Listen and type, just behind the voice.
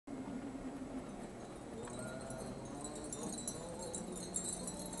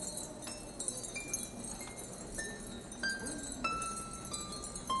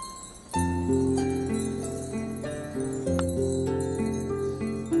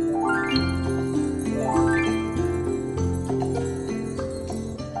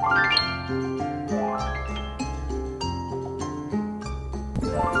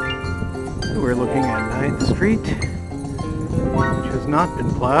not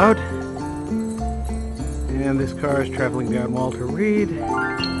been plowed. And this car is traveling down Walter Reed,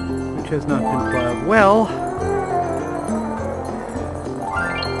 which has not been plowed well.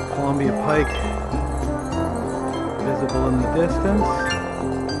 Columbia Pike visible in the distance.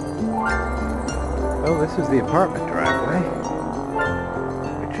 Oh, this is the apartment driveway,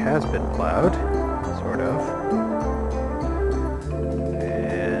 which has been plowed, sort of.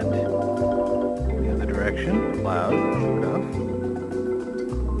 And the other direction, plowed, sort of.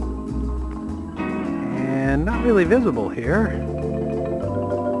 And not really visible here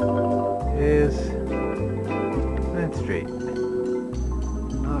is 9th Street.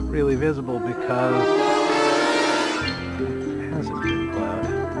 Not really visible because it hasn't been plowed.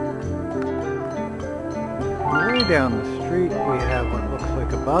 Way down the street we have what looks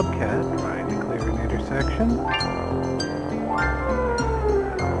like a bobcat trying to clear an intersection.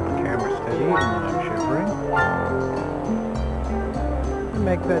 Camera steady even though I'm shivering. And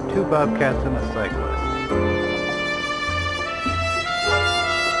make that 2 bobcats and a cyclist.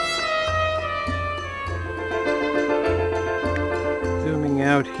 Zooming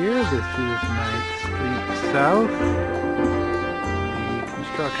out here, this is 9th Street South. The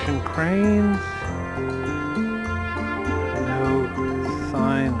construction cranes.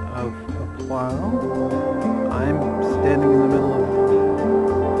 Sign of a plow. I'm standing in the middle of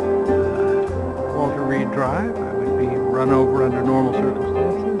Walter Reed Drive. I would be run over under normal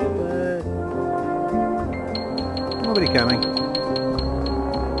circumstances, but nobody coming.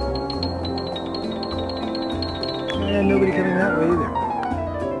 And nobody coming that way either.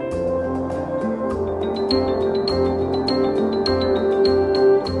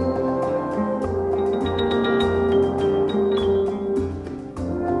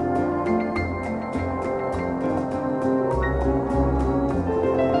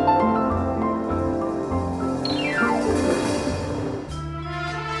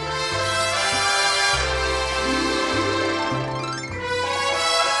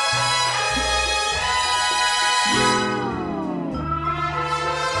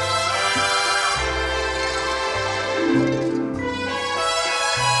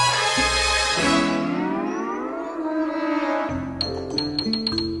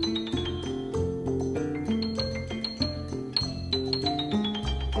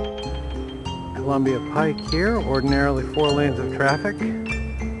 Columbia Pike here, ordinarily 4 lanes of traffic.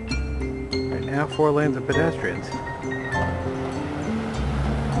 Right now 4 lanes of pedestrians.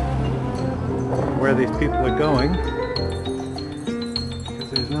 Where these people are going,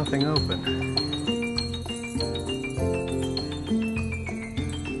 because there's nothing open.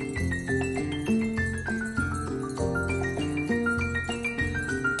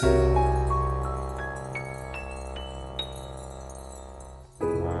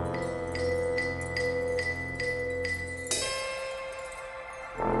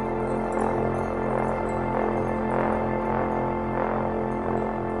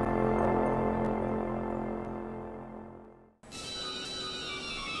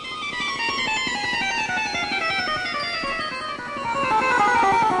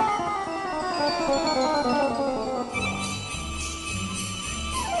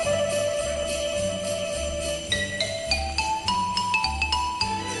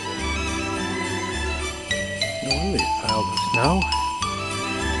 These piles of snow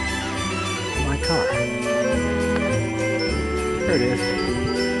in my car. There it is.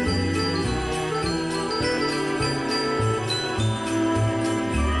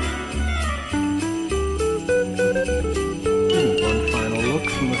 One final look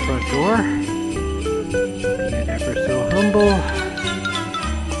from the front door. And ever so humble.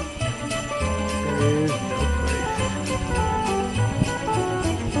 There is